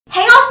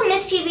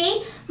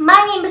TV.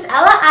 My name is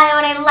Ella. I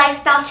own a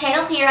lifestyle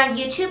channel here on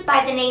YouTube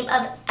by the name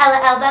of Ella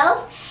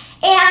Elbells.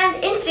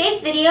 And in today's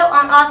video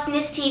on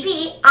Awesomeness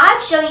TV,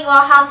 I'm showing you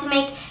all how to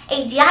make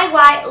a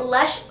DIY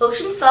Lush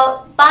Ocean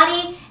Salt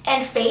body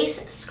and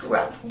face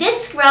scrub.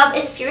 This scrub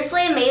is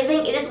seriously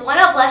amazing. It is one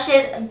of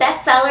Lush's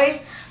best sellers,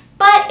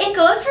 but it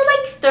goes for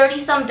like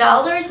 $30-some,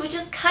 which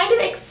is kind of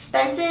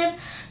expensive.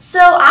 So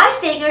I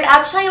figured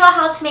I'd show you all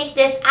how to make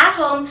this at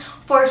home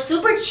for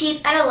super cheap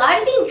and a lot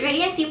of the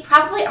ingredients you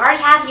probably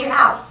already have in your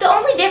house. The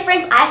only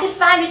difference I could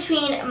find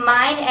between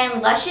mine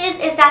and Lush's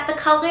is that the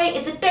coloring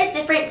is a bit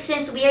different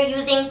since we are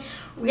using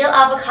real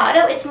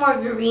avocado. It's more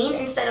green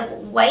instead of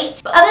white.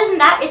 But other than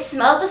that, it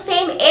smells the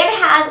same and it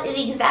has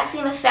the exact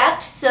same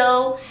effect,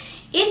 so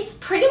it's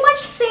pretty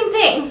much the same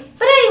thing.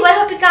 But anyway, I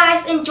hope you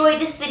guys enjoyed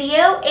this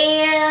video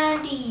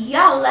and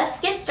yeah,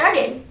 let's get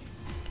started.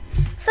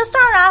 So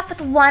start off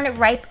with one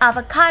ripe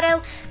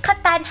avocado,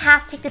 cut that in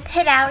half, take the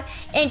pit out,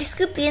 and just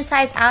scoop the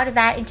insides out of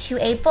that into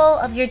a bowl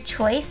of your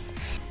choice.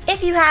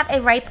 If you have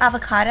a ripe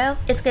avocado,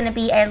 it's going to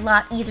be a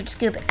lot easier to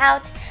scoop it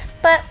out,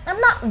 but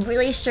I'm not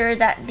really sure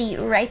that the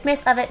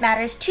ripeness of it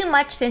matters too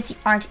much since you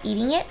aren't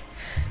eating it.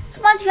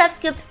 So once you have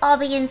scooped all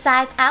the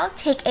insides out,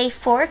 take a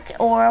fork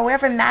or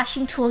whatever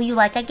mashing tool you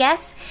like, I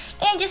guess,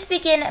 and just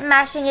begin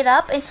mashing it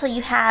up until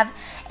you have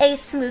a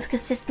smooth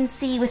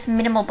consistency with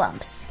minimal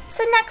bumps.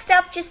 So next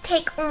up, just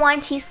take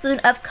 1 teaspoon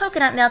of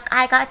coconut milk.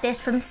 I got this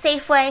from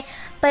Safeway,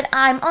 but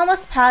I'm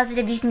almost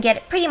positive you can get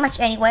it pretty much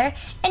anywhere,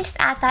 and just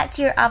add that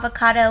to your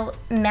avocado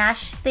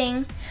mash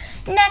thing.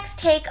 Next,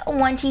 take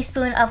 1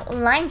 teaspoon of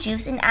lime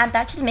juice and add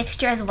that to the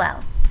mixture as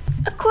well.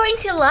 According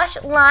to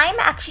Lush, lime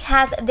actually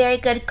has very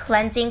good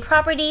cleansing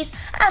properties,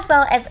 as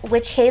well as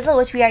witch hazel,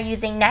 which we are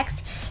using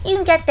next. You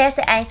can get this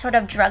at any sort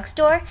of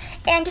drugstore,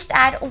 and just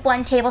add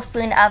 1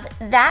 tablespoon of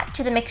that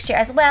to the mixture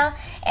as well,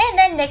 and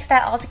then mix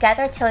that all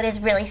together until it is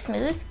really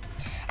smooth.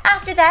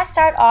 After that,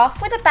 start off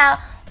with about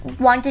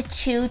 1 to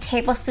 2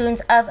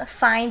 tablespoons of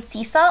fine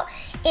sea salt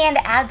and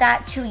add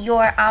that to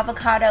your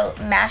avocado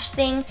mash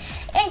thing,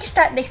 and just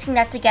start mixing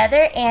that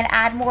together and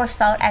add more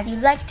salt as you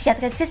like to get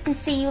the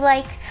consistency you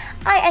like.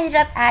 I ended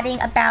up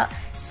adding about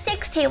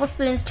 6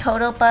 tablespoons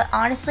total, but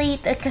honestly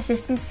the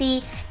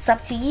consistency is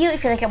up to you.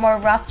 If you like it more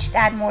rough, just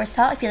add more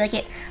salt. If you like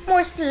it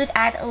more smooth,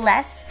 add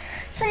less.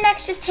 So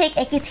next, just take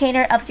a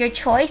container of your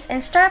choice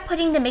and start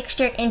putting the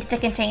mixture into the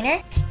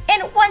container.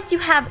 And once you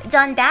have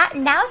done that,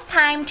 now it's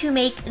time to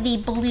make the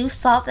blue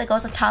salt that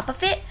goes on top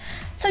of it.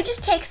 So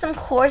just take some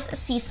coarse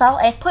sea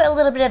salt and put a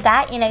little bit of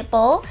that in a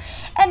bowl,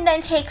 and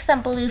then take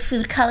some blue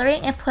food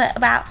coloring and put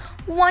about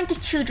 1 to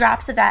 2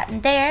 drops of that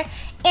in there,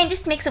 and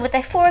just mix it with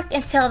a fork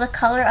until the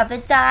color of the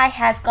dye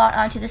has gone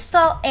onto the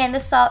salt and the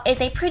salt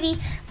is a pretty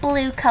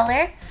blue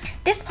color.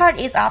 This part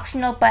is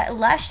optional, but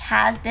Lush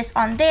has this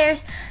on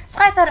theirs, so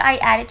I thought I'd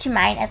add it to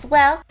mine as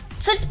well.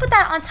 So just put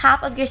that on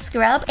top of your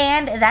scrub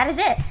and that is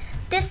it.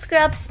 This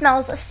scrub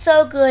smells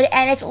so good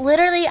and it's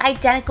literally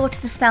identical to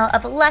the smell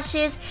of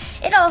Lush's.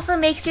 It also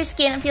makes your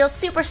skin feel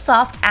super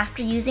soft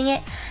after using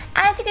it.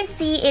 As you can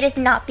see, it is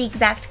not the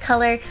exact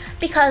color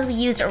because we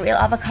used a real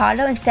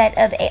avocado instead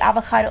of a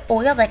avocado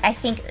oil like I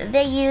think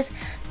they use.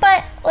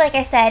 But like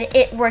I said,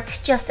 it works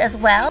just as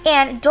well.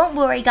 And don't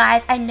worry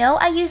guys, I know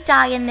I used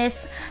dye in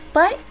this,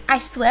 but I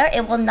swear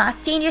it will not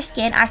stain your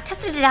skin. I've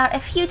tested it out a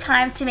few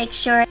times to make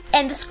sure,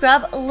 and the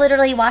scrub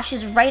literally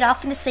washes right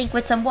off in the sink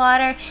with some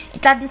water.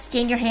 It doesn't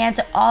stain your hands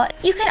at all.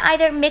 You can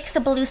either mix the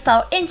blue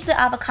salt into the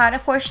avocado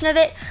portion of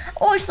it,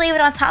 or just leave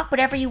it on top,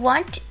 whatever you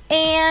want.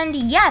 And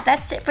yeah,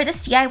 that's it for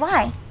this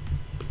DIY.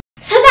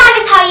 So that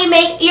is how you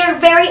make your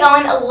very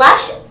own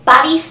Lush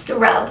body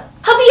scrub.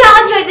 Hope you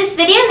all enjoyed this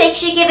video. Make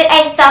sure you give it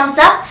a thumbs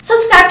up.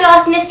 Subscribe to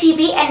Awesomeness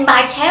TV and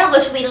my channel,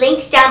 which will be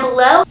linked down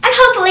below. And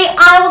hopefully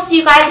I will see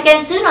you guys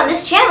again soon on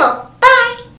this channel. Bye!